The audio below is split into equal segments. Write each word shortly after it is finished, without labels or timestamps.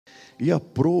E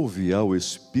aprouve ao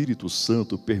Espírito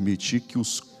Santo permitir que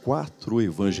os 4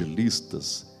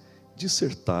 evangelistas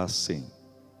dissertassem,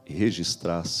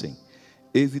 registrassem,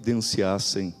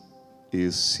 evidenciassem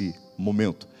esse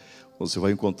momento. Você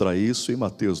vai encontrar isso em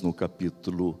Mateus no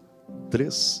capítulo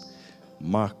 3,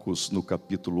 Marcos no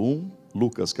capítulo 1,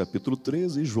 Lucas capítulo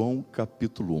 13 e João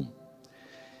capítulo 1.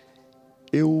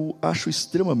 Eu acho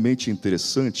extremamente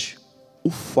interessante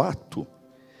o fato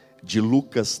de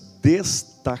Lucas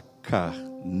destacar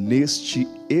neste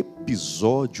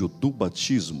episódio do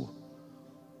batismo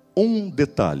um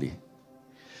detalhe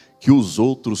que os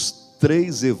outros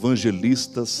 3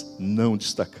 evangelistas não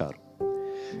destacaram.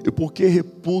 E por que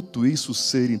reputo isso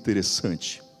ser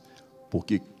interessante?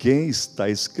 Porque quem está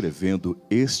escrevendo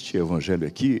este evangelho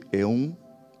aqui é um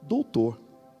doutor.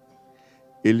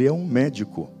 Ele é um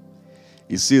médico.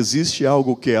 E se existe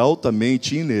algo que é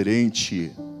altamente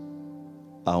inerente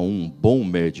a um bom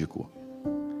médico,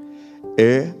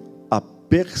 é a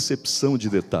percepção de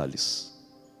detalhes.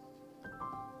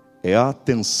 É a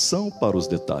atenção para os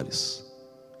detalhes.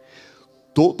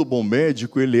 Todo bom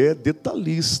médico, ele é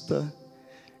detalhista,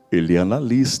 ele é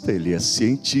analista, ele é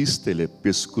cientista, ele é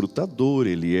perscrutador,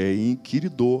 ele é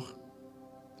inquiridor.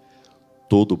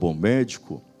 Todo bom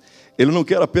médico, ele não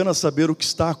quer apenas saber o que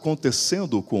está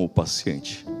acontecendo com o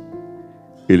paciente.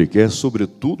 Ele quer,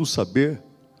 sobretudo, saber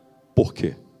por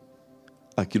quê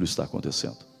aquilo está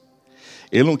acontecendo.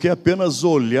 Ele não quer apenas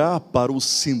olhar para os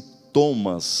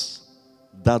sintomas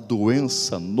da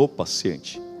doença no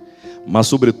paciente, mas,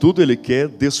 sobretudo, ele quer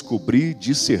descobrir,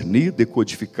 discernir,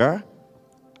 decodificar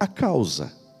a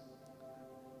causa.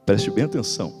 Preste bem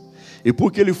atenção. E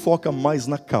por que ele foca mais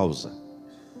na causa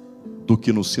do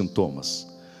que nos sintomas?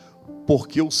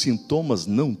 Porque os sintomas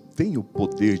não têm o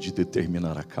poder de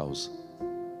determinar a causa,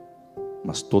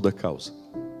 mas toda causa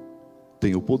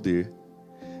tem o poder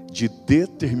de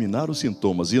determinar os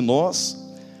sintomas. E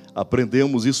nós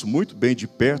aprendemos isso muito bem de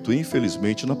perto,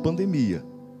 infelizmente, na pandemia.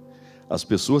 As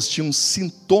pessoas tinham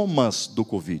sintomas do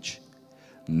Covid.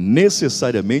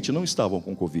 Necessariamente não estavam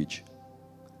com Covid,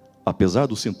 apesar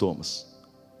dos sintomas.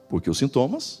 Porque os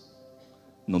sintomas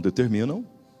não determinam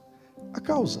a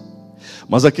causa.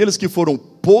 Mas aqueles que foram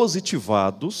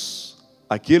positivados,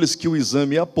 aqueles que o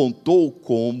exame apontou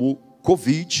como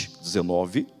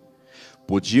Covid-19,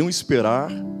 podiam esperar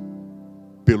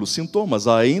pelos sintomas,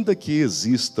 ainda que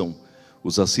existam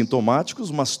os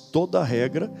assintomáticos, mas toda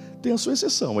regra tem a sua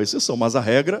exceção. Mas a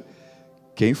regra,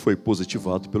 quem foi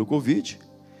positivado pelo Covid,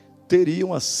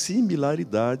 teriam a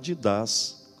similaridade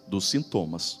dos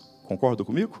sintomas. Concorda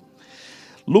comigo?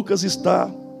 Lucas está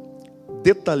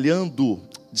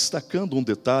destacando um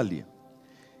detalhe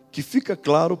que fica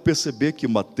claro perceber que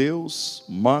Mateus,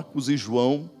 Marcos e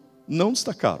João não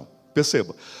destacaram.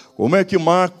 Perceba, como é que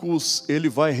Marcos ele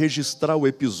vai registrar o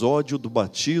episódio do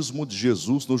batismo de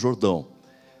Jesus no Jordão?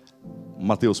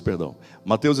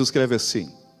 Mateus escreve assim: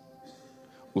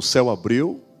 o céu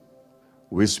abriu,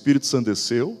 o Espírito Santo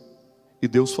desceu e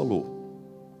Deus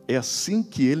falou. É assim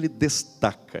que ele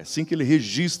destaca, é assim que ele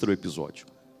registra o episódio.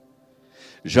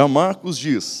 Já Marcos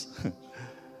diz: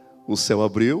 o céu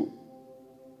abriu,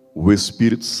 o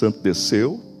Espírito Santo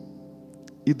desceu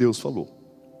e Deus falou.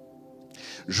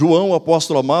 João, o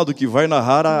apóstolo amado, que vai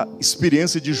narrar a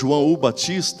experiência de João o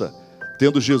Batista,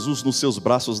 tendo Jesus nos seus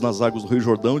braços nas águas do Rio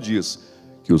Jordão, diz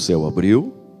que o céu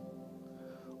abriu,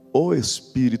 o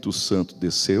Espírito Santo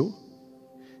desceu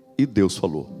e Deus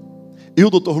falou. E o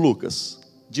doutor Lucas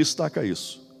destaca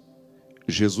isso: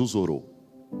 Jesus orou.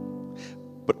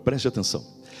 Preste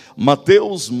atenção.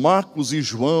 Mateus, Marcos e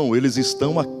João, eles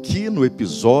estão aqui no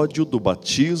episódio do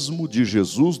batismo de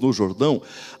Jesus no Jordão,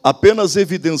 apenas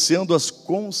evidenciando as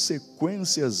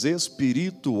consequências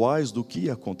espirituais do que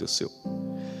aconteceu.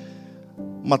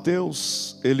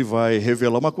 Mateus, ele vai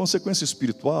revelar uma consequência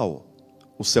espiritual,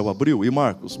 o céu abriu, e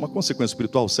Marcos, uma consequência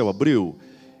espiritual, o céu abriu,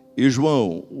 e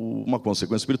João, uma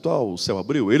consequência espiritual, o céu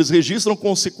abriu. Eles registram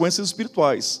consequências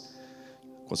espirituais.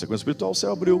 Consequência espiritual, o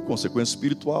céu abriu. Consequência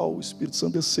espiritual, o Espírito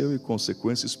Santo desceu. E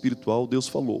consequência espiritual, Deus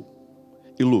falou.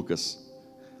 E Lucas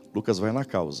vai na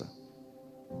causa.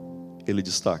 Ele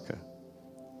destaca: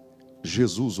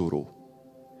 Jesus orou,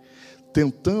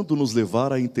 tentando nos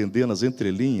levar a entender nas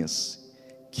entrelinhas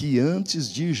que antes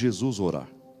de Jesus orar,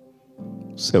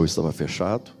 o céu estava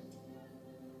fechado,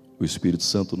 o Espírito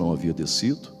Santo não havia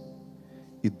descido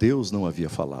e Deus não havia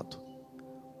falado.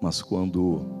 Mas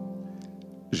quando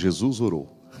Jesus orou,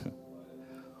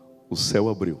 o céu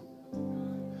abriu,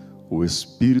 o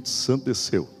Espírito Santo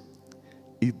desceu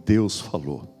e Deus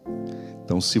falou.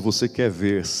 Então, se você quer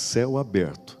ver céu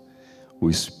aberto, o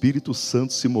Espírito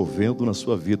Santo se movendo na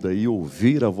sua vida e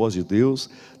ouvir a voz de Deus,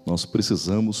 nós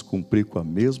precisamos cumprir com a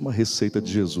mesma receita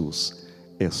de Jesus.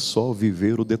 É só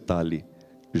viver o detalhe.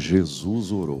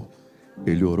 Jesus orou.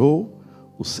 Ele orou,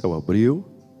 o céu abriu,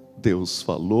 Deus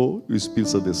falou, o Espírito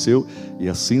Santo desceu, e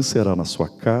assim será na sua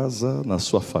casa, na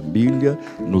sua família,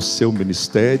 no seu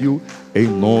ministério, em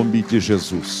nome de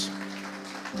Jesus.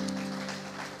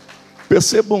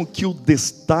 Percebam que o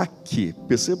destaque,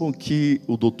 percebam que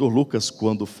o Dr. Lucas,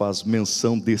 quando faz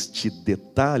menção deste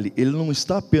detalhe, ele não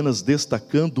está apenas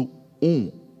destacando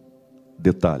um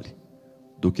detalhe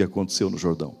do que aconteceu no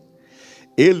Jordão.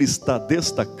 Ele está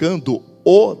destacando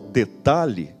o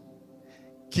detalhe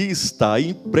que está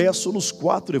impresso nos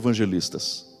 4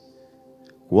 evangelistas.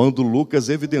 Quando Lucas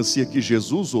evidencia que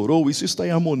Jesus orou, isso está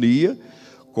em harmonia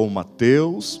com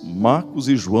Mateus, Marcos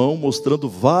e João, mostrando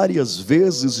várias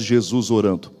vezes Jesus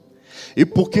orando. E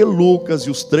porque Lucas e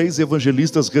os 3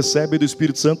 evangelistas recebem do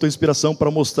Espírito Santo a inspiração para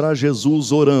mostrar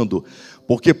Jesus orando?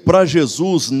 Porque para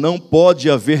Jesus não pode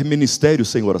haver ministério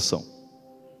sem oração.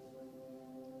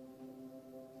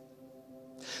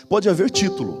 Pode haver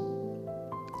título,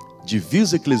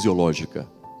 divisa eclesiológica,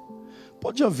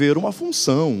 pode haver uma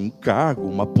função, um cargo,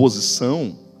 uma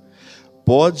posição,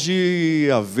 pode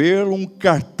haver um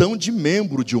cartão de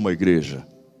membro de uma igreja,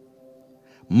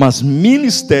 mas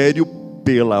ministério,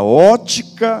 pela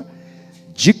ótica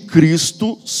de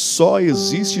Cristo, só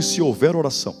existe se houver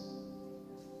oração.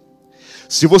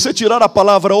 Se você tirar a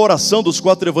palavra oração dos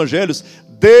 4 evangelhos,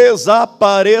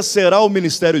 desaparecerá o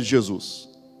ministério de Jesus,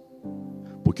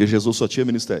 porque Jesus só tinha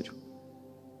ministério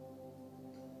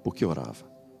porque orava.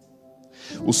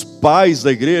 Os pais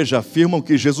da igreja afirmam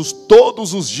que Jesus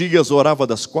todos os dias orava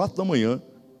das 4 da manhã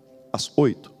às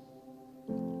 8.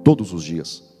 Todos os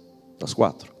dias, das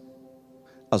 4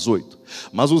 às 8.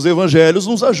 Mas os evangelhos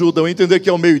nos ajudam a entender que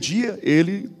ao meio-dia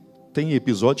ele tem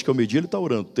episódio que ao meio-dia ele está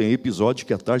orando, tem episódio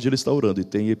que à tarde ele está orando, e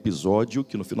tem episódio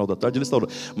que no final da tarde ele está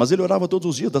orando. Mas ele orava todos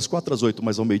os dias das 4 às 8,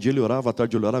 mas ao meio-dia ele orava, à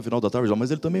tarde ele orava, ao final da tarde,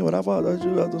 mas ele também orava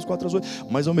das 4 às 8,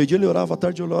 mas ao meio-dia ele orava, à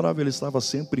tarde ele orava. Ele estava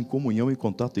sempre em comunhão, em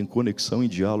contato, em conexão, em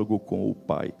diálogo com o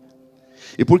Pai.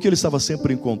 E por que ele estava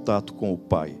sempre em contato com o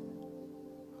Pai?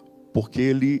 Porque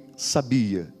ele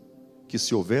sabia que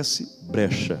se houvesse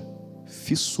brecha,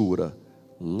 fissura,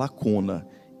 lacuna,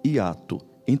 hiato,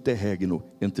 interregno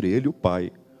entre ele e o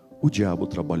Pai, o diabo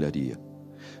trabalharia.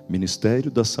 Ministério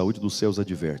da Saúde dos Céus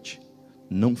adverte: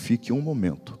 não fique um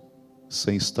momento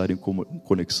sem estar em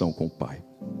conexão com o Pai.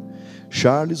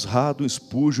 Charles Haddon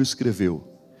Spurgeon escreveu: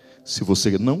 se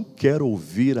você não quer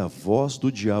ouvir a voz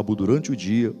do diabo durante o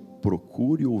dia,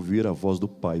 procure ouvir a voz do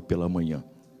Pai pela manhã.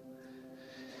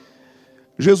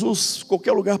 Jesus,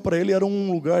 qualquer lugar para ele era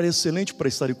um lugar excelente para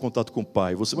estar em contato com o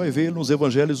Pai. Você vai ver ele nos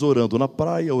evangelhos orando na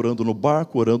praia, orando no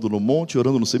barco, orando no monte,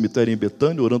 orando no cemitério em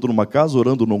Betânia, orando numa casa,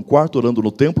 orando num quarto, orando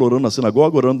no templo, orando na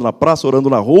sinagoga, orando na praça, orando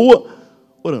na rua,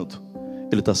 orando.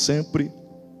 Ele está sempre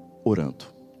orando.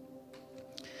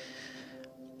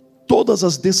 Todas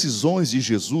as decisões de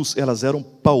Jesus, elas eram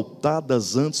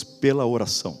pautadas antes pela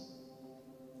oração.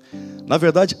 Na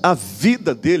verdade, a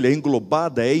vida dele é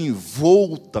englobada, é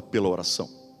envolta pela oração.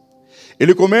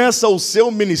 Ele começa o seu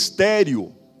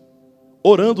ministério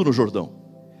orando no Jordão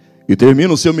e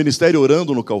termina o seu ministério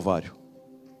orando no Calvário.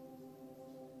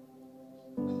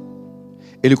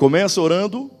 Ele começa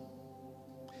orando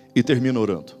e termina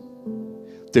orando.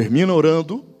 Termina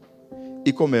orando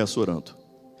e começa orando.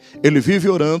 Ele vive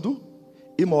orando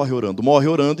e morre orando. Morre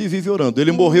orando e vive orando.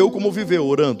 Ele morreu como viveu,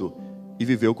 orando. E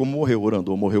viveu como morreu,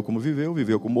 orando. Ou morreu como viveu,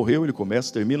 viveu como morreu. Ele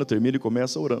começa, termina e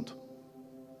começa orando.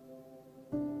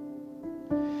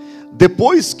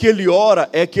 Depois que ele ora,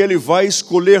 é que ele vai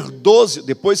escolher 12.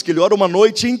 Depois que ele ora uma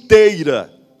noite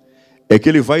inteira, é que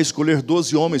ele vai escolher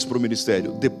 12 homens para o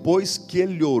ministério. Depois que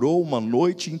ele orou uma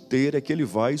noite inteira, é que ele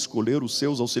vai escolher os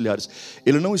seus auxiliares.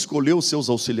 Ele não escolheu os seus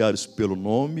auxiliares pelo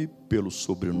nome, pelo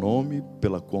sobrenome,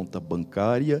 pela conta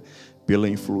bancária, pela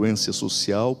influência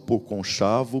social, por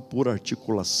conchavo, por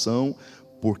articulação,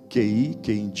 por QI,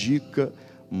 que indica,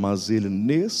 mas ele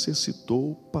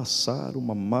necessitou passar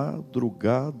uma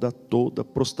madrugada toda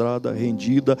prostrada,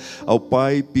 rendida ao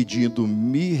Pai, pedindo: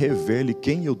 me revele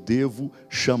quem eu devo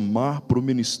chamar para o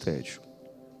ministério.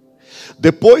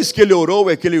 Depois que ele orou,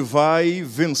 é que ele vai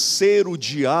vencer o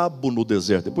diabo no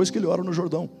deserto. Depois que ele ora no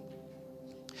Jordão.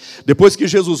 Depois que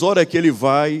Jesus ora, é que ele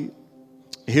vai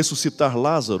ressuscitar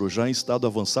Lázaro, já em estado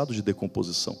avançado de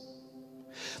decomposição.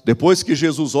 Depois que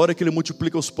Jesus ora, é que ele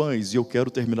multiplica os pães. E eu quero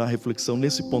terminar a reflexão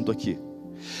nesse ponto aqui.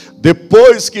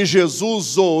 Depois que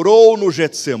Jesus orou no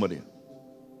Getsêmani,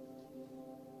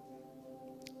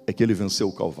 é que ele venceu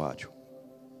o Calvário.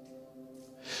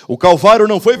 O Calvário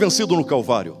não foi vencido no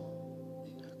Calvário.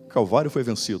 O Calvário foi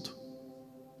vencido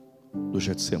no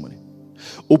Getsemane.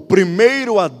 O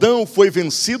primeiro Adão foi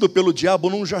vencido pelo diabo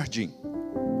num jardim.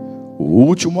 O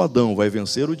último Adão vai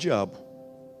vencer o diabo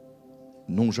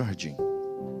num jardim.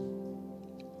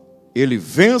 Ele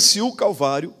vence o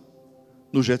Calvário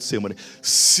no Getsemane.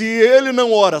 Se ele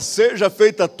não ora, seja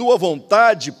feita a tua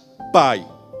vontade, Pai,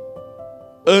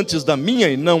 antes da minha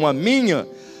e não a minha,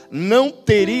 não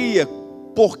teria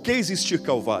por que existir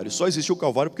Calvário. Só existiu o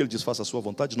Calvário porque ele diz, faça a sua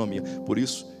vontade, não a minha. Por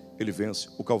isso, ele vence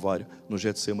o Calvário no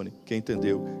Getsemane. Quem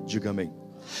entendeu, diga amém.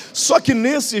 Só que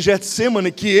nesse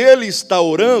Getsemane que ele está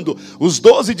orando, os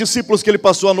 12 discípulos que ele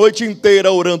passou a noite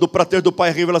inteira orando para ter do Pai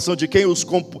a revelação de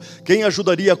quem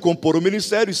ajudaria a compor o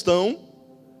ministério estão.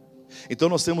 Então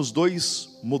nós temos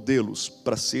dois modelos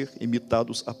para ser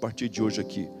imitados a partir de hoje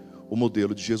aqui. O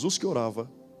modelo de Jesus que orava,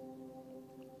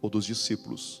 ou dos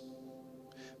discípulos.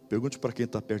 Pergunte para quem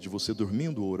está perto de você,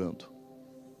 dormindo ou orando.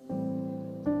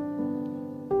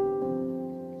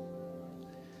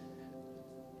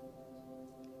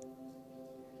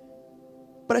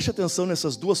 Preste atenção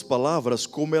nessas duas palavras,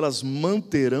 como elas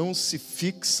manterão-se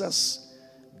fixas,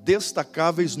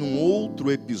 destacáveis num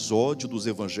outro episódio dos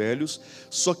evangelhos,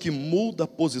 só que muda a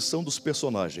posição dos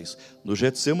personagens. No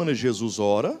Getsemane, Jesus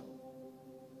ora,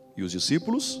 e os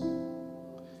discípulos?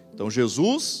 Então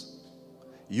Jesus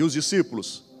e os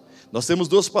discípulos. Nós temos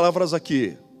duas palavras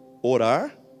aqui,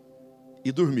 orar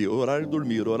e dormir, orar e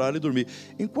dormir, orar e dormir.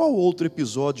 Em qual outro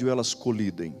episódio elas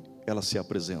colidem, elas se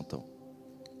apresentam?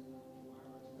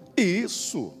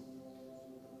 Isso,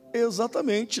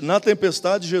 exatamente, na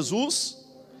tempestade Jesus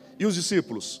e os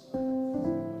discípulos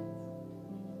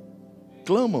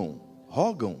clamam,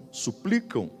 rogam,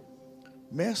 suplicam,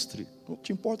 mestre, não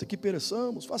te importa que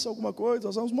pereçamos, faça alguma coisa,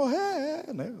 nós vamos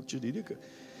morrer, né? Tiririca.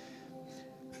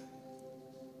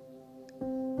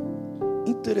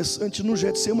 Interessante, no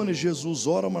Getsemane Jesus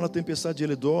ora, mas na tempestade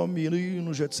ele dorme, e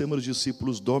no Getsemane os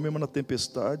discípulos dormem, mas na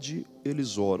tempestade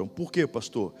eles oram. Por quê,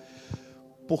 pastor?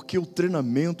 Porque o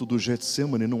treinamento do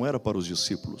Getsemane não era para os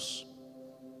discípulos,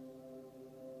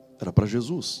 era para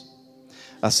Jesus.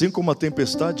 Assim como a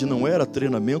tempestade não era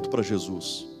treinamento para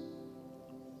Jesus,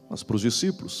 mas para os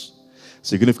discípulos.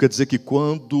 Significa dizer que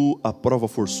quando a prova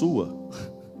for sua,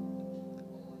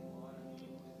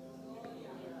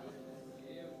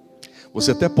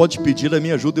 você até pode pedir a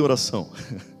minha ajuda em oração,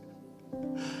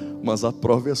 mas a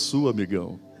prova é sua,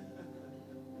 amigão.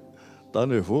 Está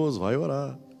nervoso? Vai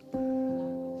orar.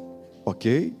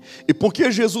 Ok? E por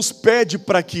que Jesus pede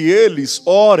para que eles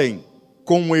orem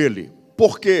com Ele?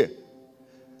 Por quê?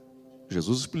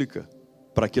 Jesus explica,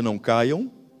 para que não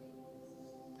caiam.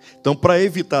 Então, para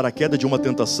evitar a queda de uma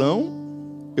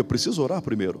tentação, eu preciso orar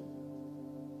primeiro.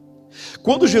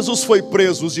 Quando Jesus foi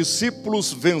preso, os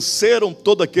discípulos venceram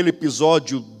todo aquele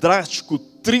episódio drástico,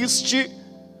 triste,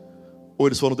 ou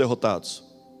eles foram derrotados?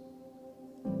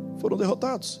 Foram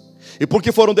derrotados. E por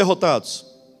que foram derrotados?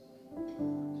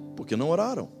 Porque não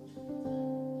oraram.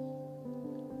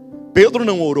 Pedro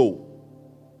não orou.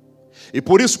 E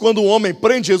por isso, quando um homem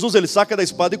prende Jesus, ele saca da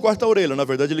espada e corta a orelha. Na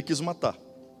verdade, ele quis matar.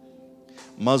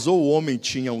 Mas ou o homem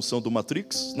tinha a unção do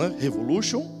Matrix, né?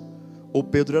 Revolution, ou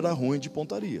Pedro era ruim de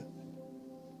pontaria.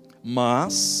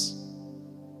 Mas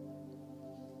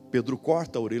Pedro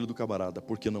corta a orelha do camarada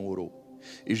porque não orou.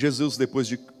 E Jesus, depois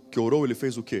de que orou, ele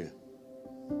fez o quê?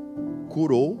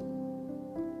 Curou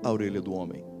a orelha do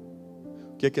homem.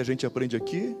 O que é que a gente aprende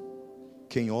aqui?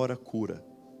 Quem ora, cura.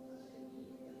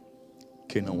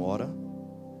 Quem não ora,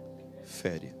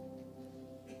 fere.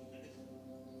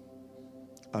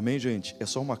 Amém, gente? É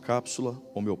só uma cápsula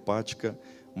homeopática,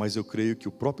 mas eu creio que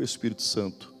o próprio Espírito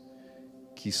Santo,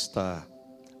 que está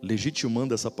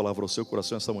legitimando essa palavra ao seu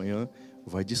coração essa manhã,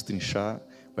 vai destrinchar,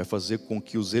 vai fazer com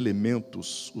que os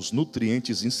elementos, os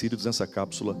nutrientes inseridos nessa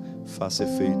cápsula façam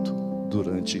efeito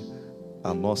durante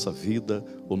a nossa vida,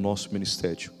 o nosso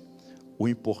ministério. O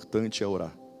importante é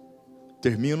orar.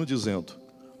 Termino dizendo,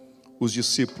 os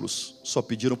discípulos só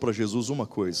pediram para Jesus uma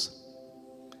coisa,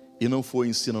 e não foi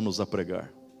ensina-nos a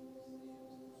pregar.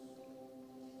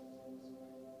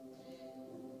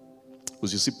 Os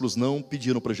discípulos não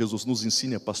pediram para Jesus, nos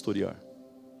ensine a pastorear.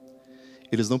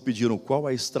 Eles não pediram qual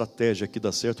a estratégia que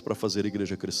dá certo para fazer a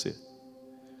igreja crescer.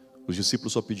 Os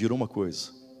discípulos só pediram uma coisa.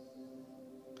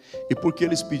 E por que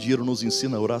eles pediram, nos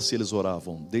ensina a orar, se eles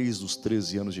oravam desde os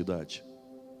 13 anos de idade?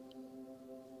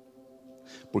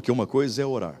 Porque uma coisa é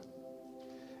orar,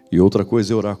 e outra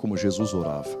coisa é orar como Jesus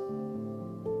orava.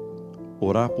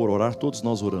 Orar por orar, todos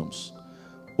nós oramos.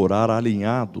 Orar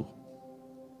alinhado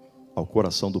ao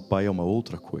coração do Pai é uma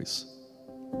outra coisa.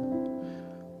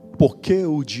 Por que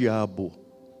o diabo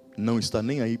não está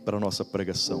nem aí para a nossa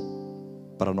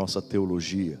pregação, para a nossa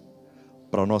teologia,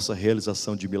 para a nossa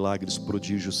realização de milagres,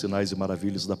 prodígios, sinais e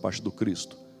maravilhas da parte do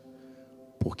Cristo,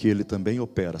 porque Ele também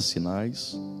opera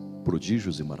sinais,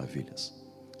 prodígios e maravilhas.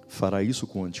 Fará isso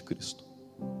com o anticristo.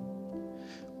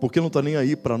 Porque não está nem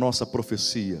aí para a nossa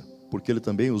profecia, porque Ele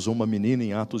também usou uma menina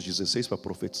em Atos 16 para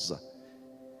profetizar,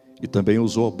 e também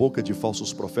usou a boca de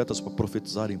falsos profetas para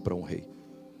profetizarem para um rei.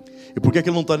 E por que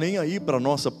Ele não está nem aí para a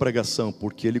nossa pregação?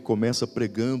 Porque Ele começa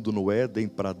pregando no Éden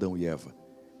para Adão e Eva,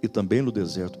 e também no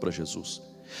deserto para Jesus.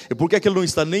 E por que Ele não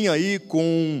está nem aí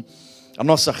com a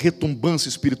nossa retumbância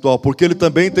espiritual? Porque Ele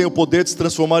também tem o poder de se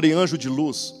transformar em anjo de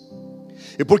luz.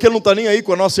 E porque Ele não está nem aí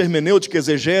com a nossa hermenêutica,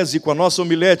 exegese, com a nossa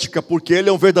homilética? Porque Ele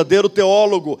é um verdadeiro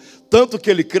teólogo, tanto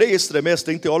que Ele crê e estremece.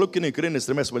 Tem teólogo que nem crê nem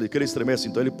estremece, mas Ele crê e estremece.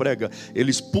 Então Ele prega,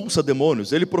 Ele expulsa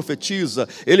demônios, Ele profetiza,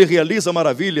 Ele realiza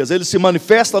maravilhas, Ele se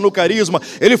manifesta no carisma,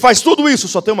 Ele faz tudo isso.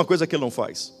 Só tem uma coisa que Ele não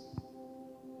faz: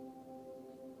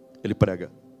 Ele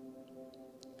prega,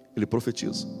 Ele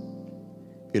profetiza,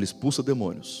 Ele expulsa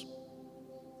demônios,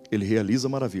 Ele realiza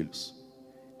maravilhas,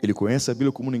 Ele conhece a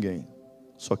Bíblia como ninguém.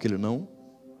 Só que Ele não.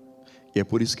 E é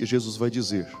por isso que Jesus vai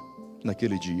dizer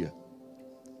naquele dia: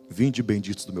 vinde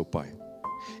benditos do meu Pai.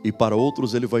 E para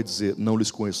outros Ele vai dizer: não lhes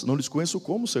conheço. Não lhes conheço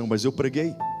como, Senhor? Mas eu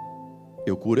preguei,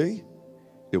 eu curei,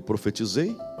 eu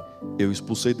profetizei, eu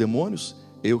expulsei demônios,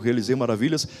 eu realizei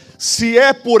maravilhas. Se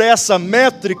é por essa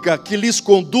métrica que lhes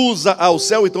conduza ao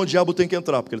céu, então o diabo tem que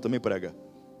entrar, porque ele também prega,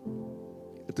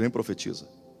 ele também profetiza,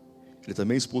 ele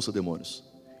também expulsa demônios,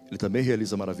 Ele também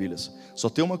realiza maravilhas. Só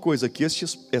tem uma coisa que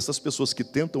essas pessoas que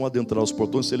tentam adentrar os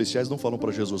portões celestiais não falam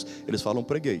para Jesus. Eles falam: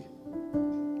 preguei,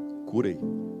 curei,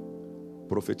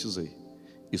 profetizei,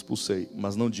 expulsei,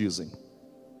 mas não dizem: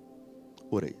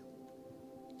 orei.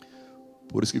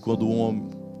 Por isso que quando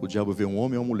o diabo vê um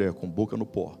homem ou uma mulher com boca no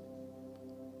pó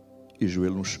e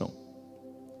joelho no chão,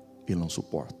 ele não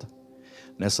suporta.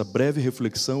 Nessa breve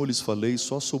reflexão eu lhes falei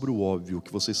só sobre o óbvio,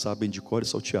 que vocês sabem de cor e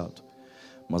salteado.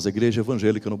 Mas a igreja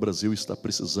evangélica no Brasil está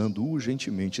precisando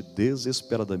urgentemente,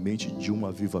 desesperadamente, de um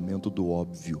avivamento do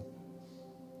óbvio.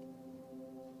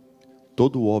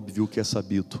 Todo o óbvio que é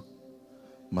sabido,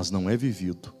 mas não é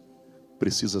vivido,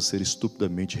 precisa ser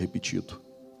estupidamente repetido.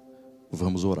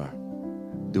 Vamos orar.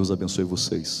 Deus abençoe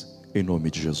vocês, em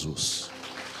nome de Jesus.